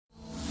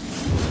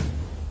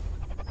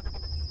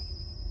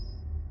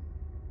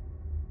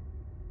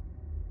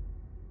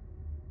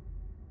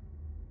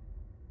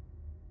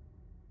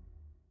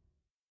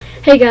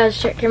Hey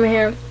guys, Jack Gamer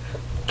here.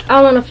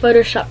 I want to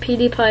Photoshop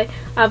Pewdiepie.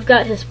 I've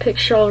got his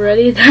picture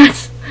already. I'm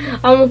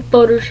gonna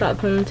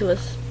Photoshop him into a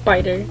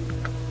spider.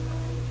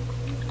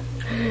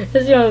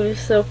 This is gonna be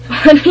so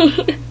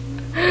funny.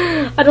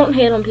 I don't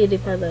hate on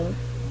Pewdiepie though.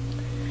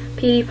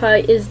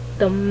 Pewdiepie is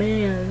the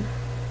man.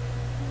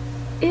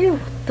 Ew,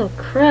 what the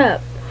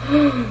crap?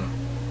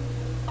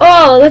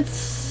 Oh, that's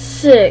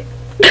sick.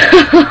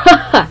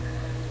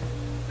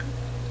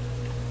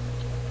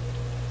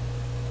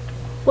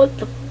 What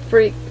the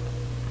freak?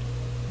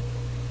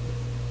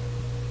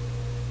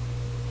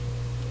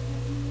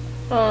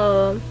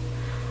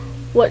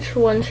 Which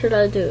one should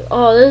I do?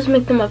 Oh, this is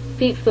making my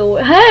feet feel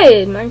weird.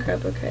 Hey,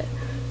 Minecraft, okay.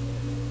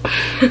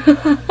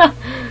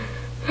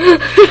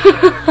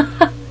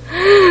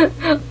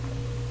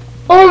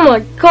 Oh my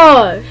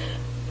gosh.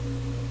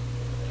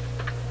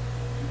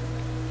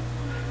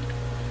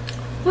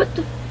 What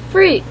the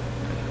freak?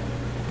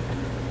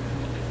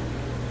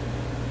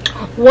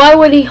 Why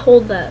would he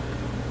hold that?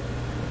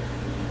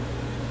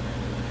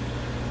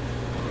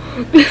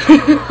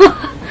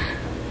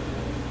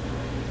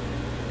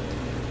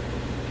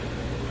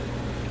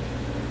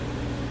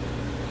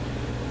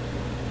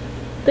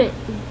 Think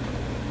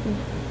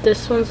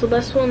this one's the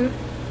best one.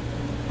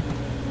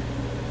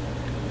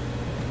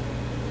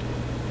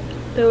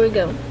 There we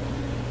go.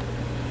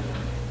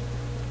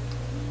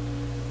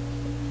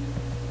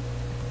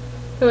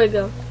 There we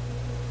go.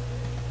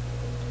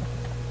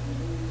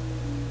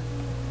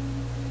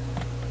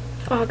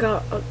 Oh, I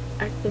gotta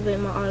activate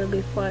my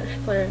auto flash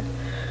flare.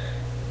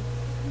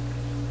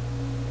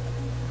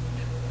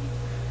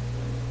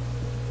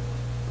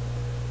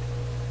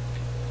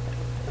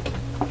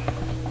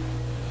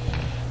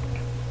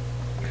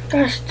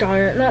 Gosh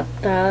darn it, not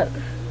that.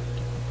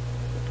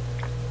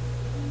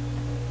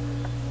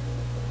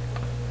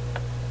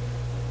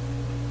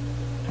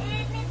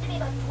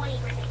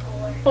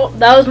 Oh,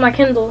 that was my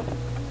Kindle.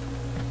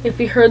 If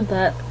you heard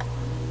that.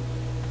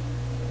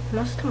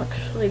 My stomach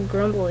actually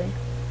grumbly.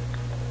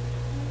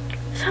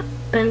 Is that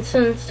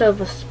Benson instead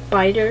of a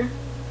spider?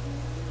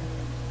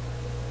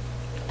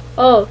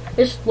 Oh,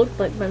 it just looked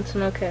like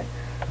Benson, okay.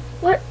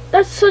 What?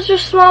 That's such a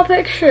small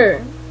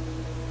picture.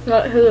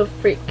 Not who the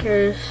freak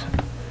cares.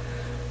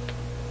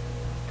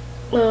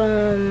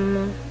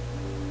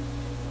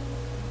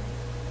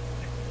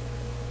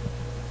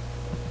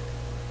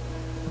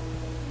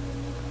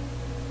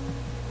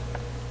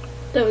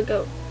 There we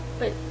go.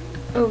 Wait,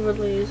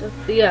 overlays.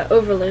 Yeah,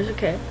 overlays,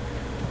 okay.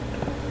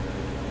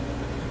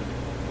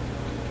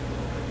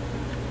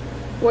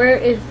 Where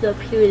is the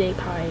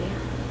Pewdiepie?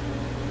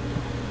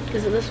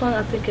 Is it this one?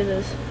 I think it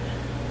is.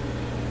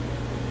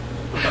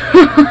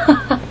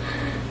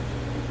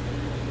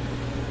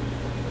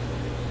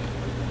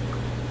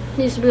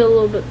 Needs to be a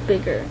little bit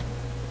bigger.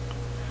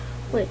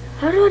 Wait,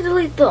 how do I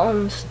delete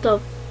the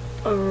stuff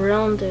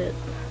around it?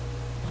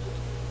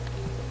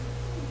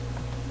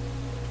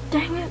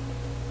 Dang it.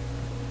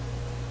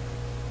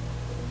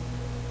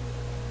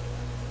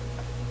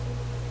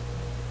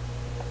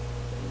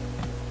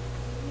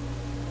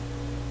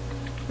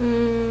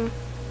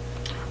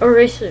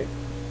 Eraser.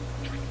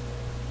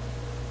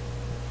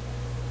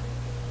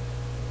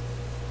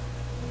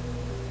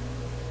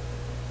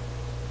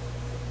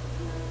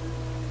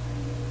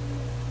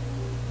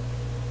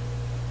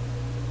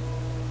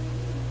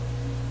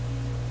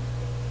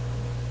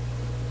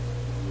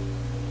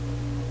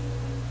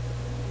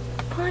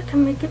 I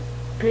can make it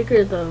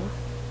bigger though.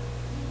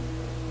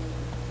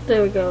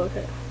 There we go,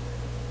 okay.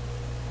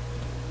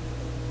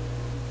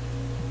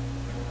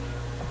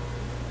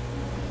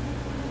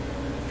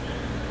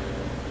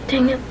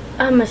 Dang it,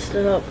 I messed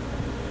it up.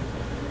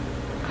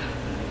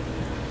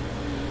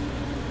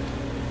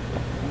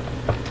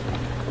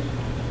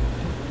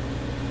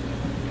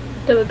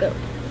 There we go.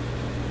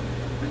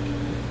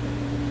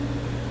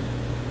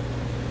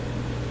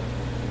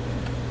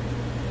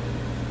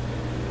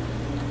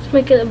 Let's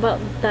make it about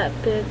that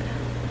big.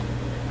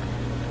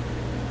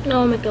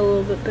 No, I'll make it a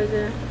little bit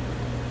bigger.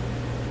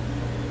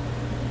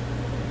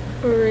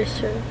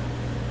 Eraser.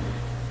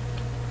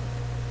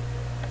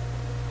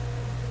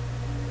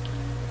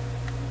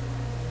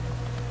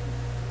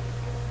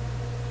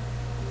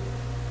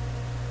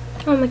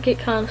 I'll make it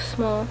kind of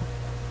small.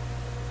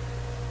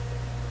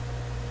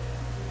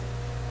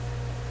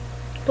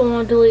 Don't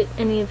want to delete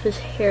any of his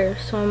hair,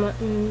 so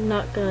I'm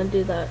not gonna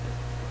do that.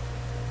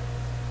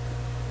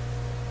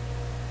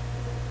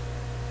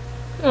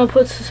 I'll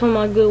put this on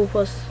my Google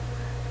Plus.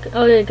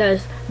 Okay,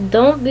 guys,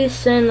 don't be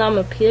saying I'm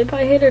a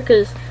Pewdiepie hater,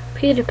 because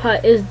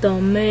Pewdiepie is the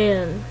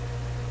man.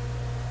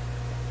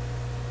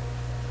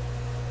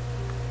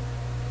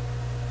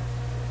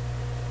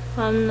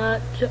 I'm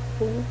not just.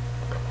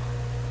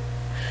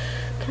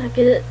 Can I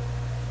get it?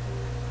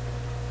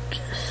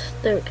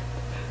 Just, there we go.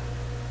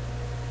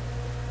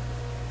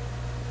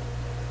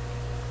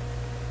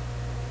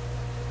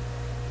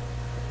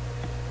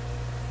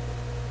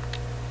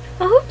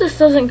 I hope this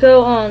doesn't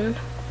go on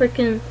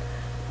freaking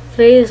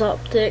phase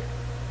optic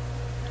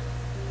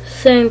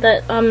saying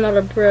that I'm not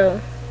a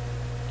bro.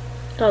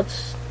 That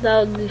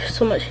would be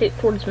so much hate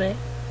towards me.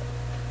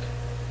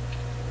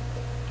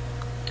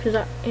 Cause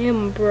I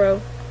am a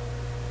bro.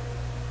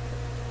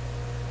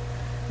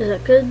 Is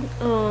that good?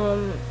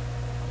 No,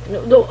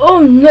 no, oh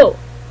no!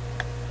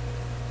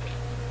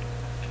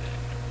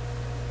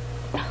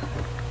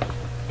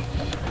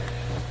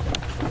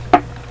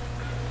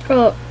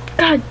 Oh,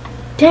 god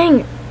dang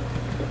it.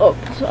 Oh,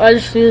 so I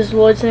just used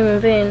Lloyd's name in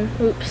vain.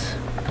 Oops.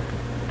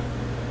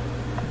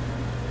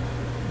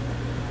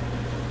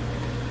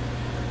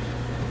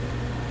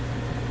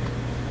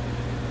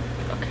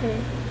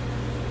 Okay.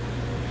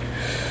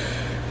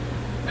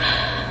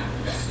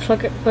 Let's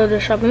look at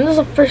Photoshopping. This is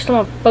the first time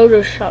I've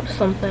Photoshopped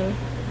something.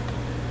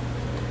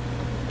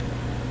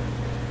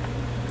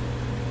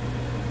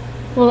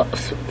 Well,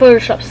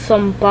 Photoshop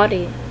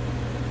somebody.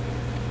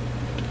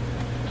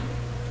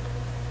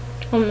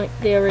 I'll make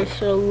the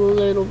eraser a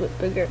little bit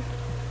bigger.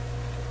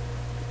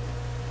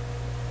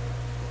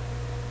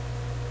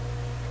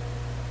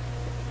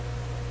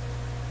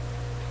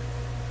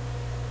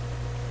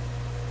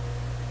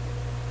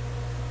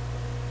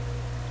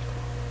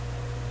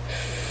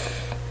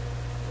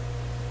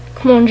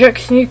 Come on,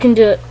 Jackson, you can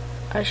do it.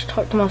 I should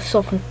talk to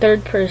myself in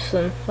third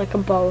person, like a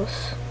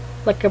boss,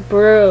 like a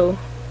bro.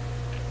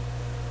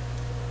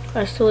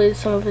 I still need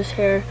some of his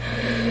hair.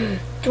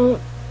 Don't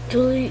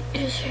delete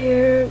his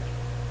hair.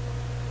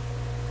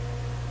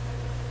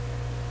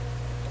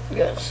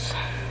 Yes.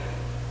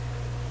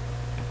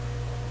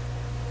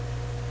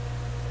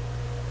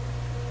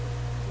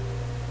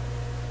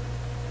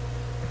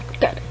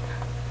 Got it.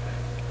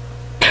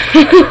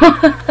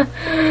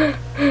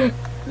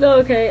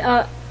 Okay,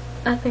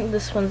 I think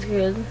this one's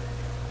good.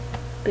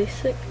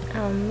 Basic.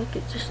 I'll make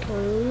it just a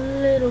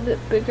little bit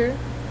bigger.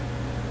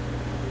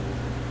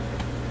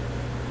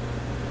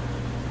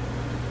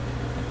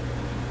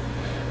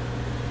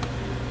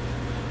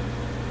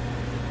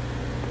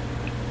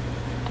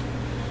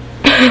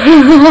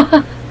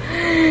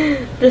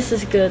 This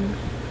is good.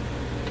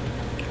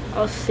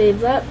 I'll save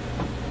that.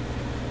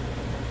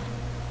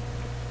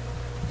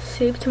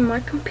 Save to my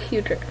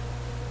computer.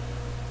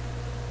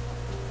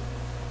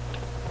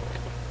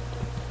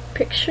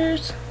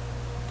 Pictures.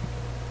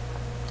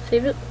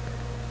 Save it.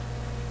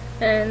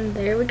 And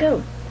there we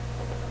go.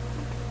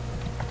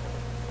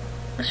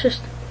 Let's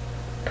just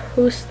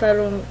post that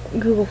on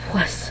Google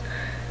Plus.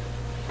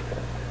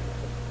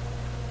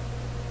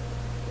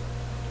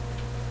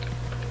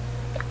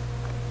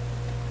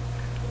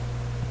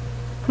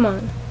 Come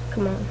on,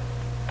 come on,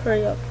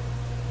 hurry up.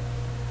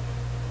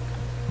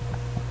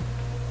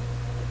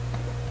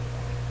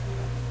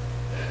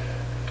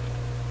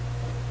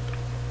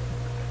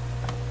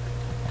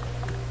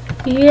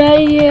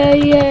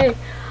 Yay!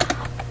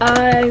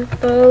 I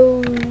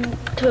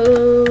Photoshop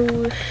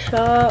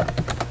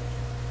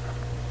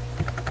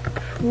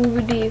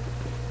Pewdiepie.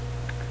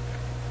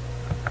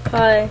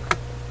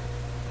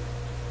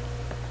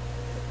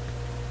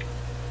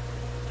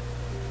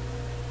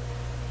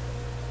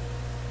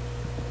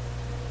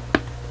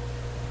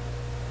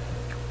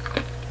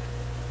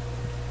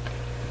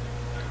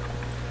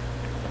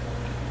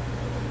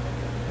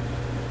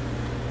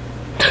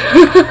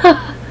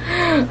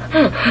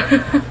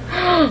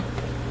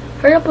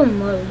 Hurry up and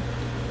load.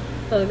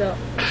 There we go.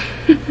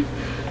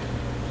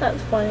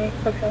 That's funny.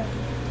 Okay.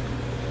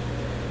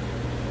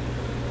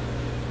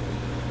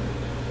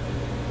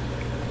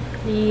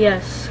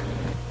 Yes.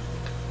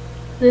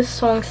 This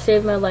song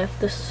saved my life.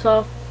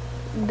 Oh,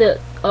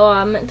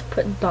 I meant to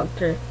put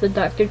doctor. The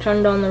doctor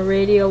turned on the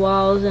radio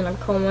while I was in a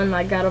coma and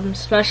I got him to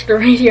smash the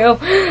radio.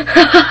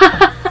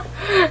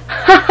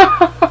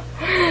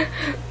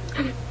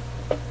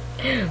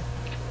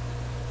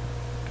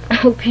 I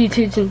hope you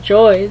dudes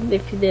enjoyed.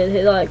 If you did,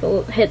 hit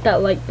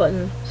that like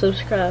button,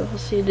 subscribe. I'll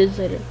see you dudes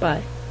later.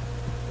 Bye.